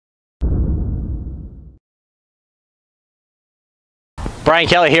Brian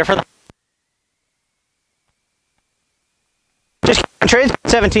Kelly here for the just trades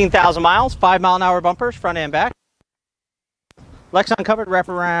 17,000 miles, 5-mile-an-hour bumpers, front and back. Lex uncovered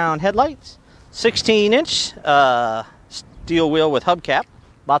wraparound headlights, 16-inch steel wheel with hubcap,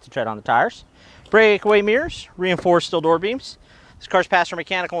 lots of tread on the tires. Breakaway mirrors, reinforced steel door beams. This car's passed for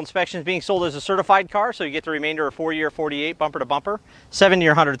mechanical inspections, being sold as a certified car, so you get the remainder of 4-year 48 bumper to bumper,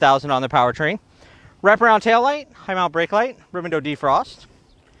 7-year 100,000 on the powertrain. Wraparound taillight, high mount brake light, rear window defrost,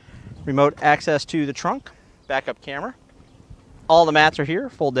 remote access to the trunk, backup camera. All the mats are here,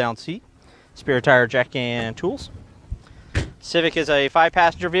 fold down seat, spare tire jack and tools. Civic is a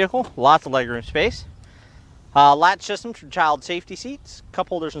 5-passenger vehicle, lots of legroom space. Latch system for child safety seats, cup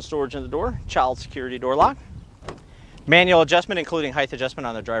holders and storage in the door, child security door lock. Manual adjustment including height adjustment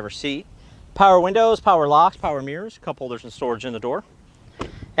on the driver's seat. Power windows, power locks, power mirrors, cup holders and storage in the door.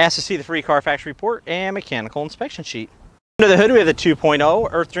 Ask to see the free Carfax report and mechanical inspection sheet. Under the hood we have the 2.0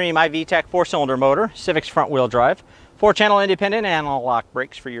 Earth Dream iVTEC 4-cylinder motor, Civic's front wheel drive, 4-channel independent analog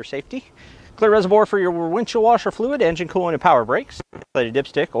brakes for your safety. Clear reservoir for your windshield washer fluid, engine coolant and power brakes. Plated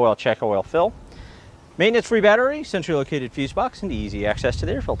dipstick, oil check, oil fill. Maintenance-free battery, centrally located fuse box, and easy access to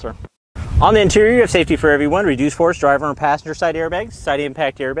the air filter. On the interior, you have safety for everyone, reduced force driver and passenger side airbags, side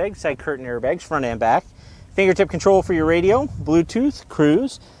impact airbags, side curtain airbags, front and back, fingertip control for your radio, Bluetooth,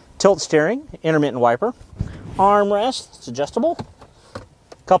 cruise, tilt steering, intermittent wiper, armrest, it's adjustable,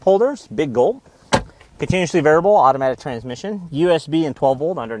 cup holders, big gulp, continuously variable automatic transmission, USB and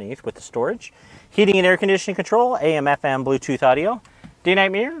 12-volt underneath with the storage, heating and air conditioning control, AM, FM, Bluetooth audio,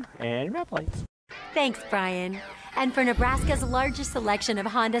 day-night mirror, and map lights. Thanks, Brian. And for Nebraska's largest selection of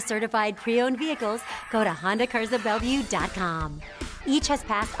Honda certified pre-owned vehicles, go to HondaCarsOfBellevue.com. Each has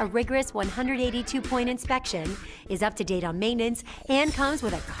passed a rigorous 182-point inspection, is up to date on maintenance, and comes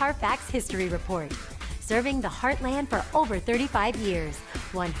with a Carfax history report. Serving the heartland for over 35 years,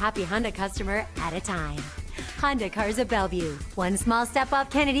 one happy Honda customer at a time. Honda Cars of Bellevue, one small step off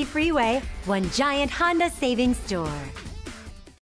Kennedy Freeway, one giant Honda savings store.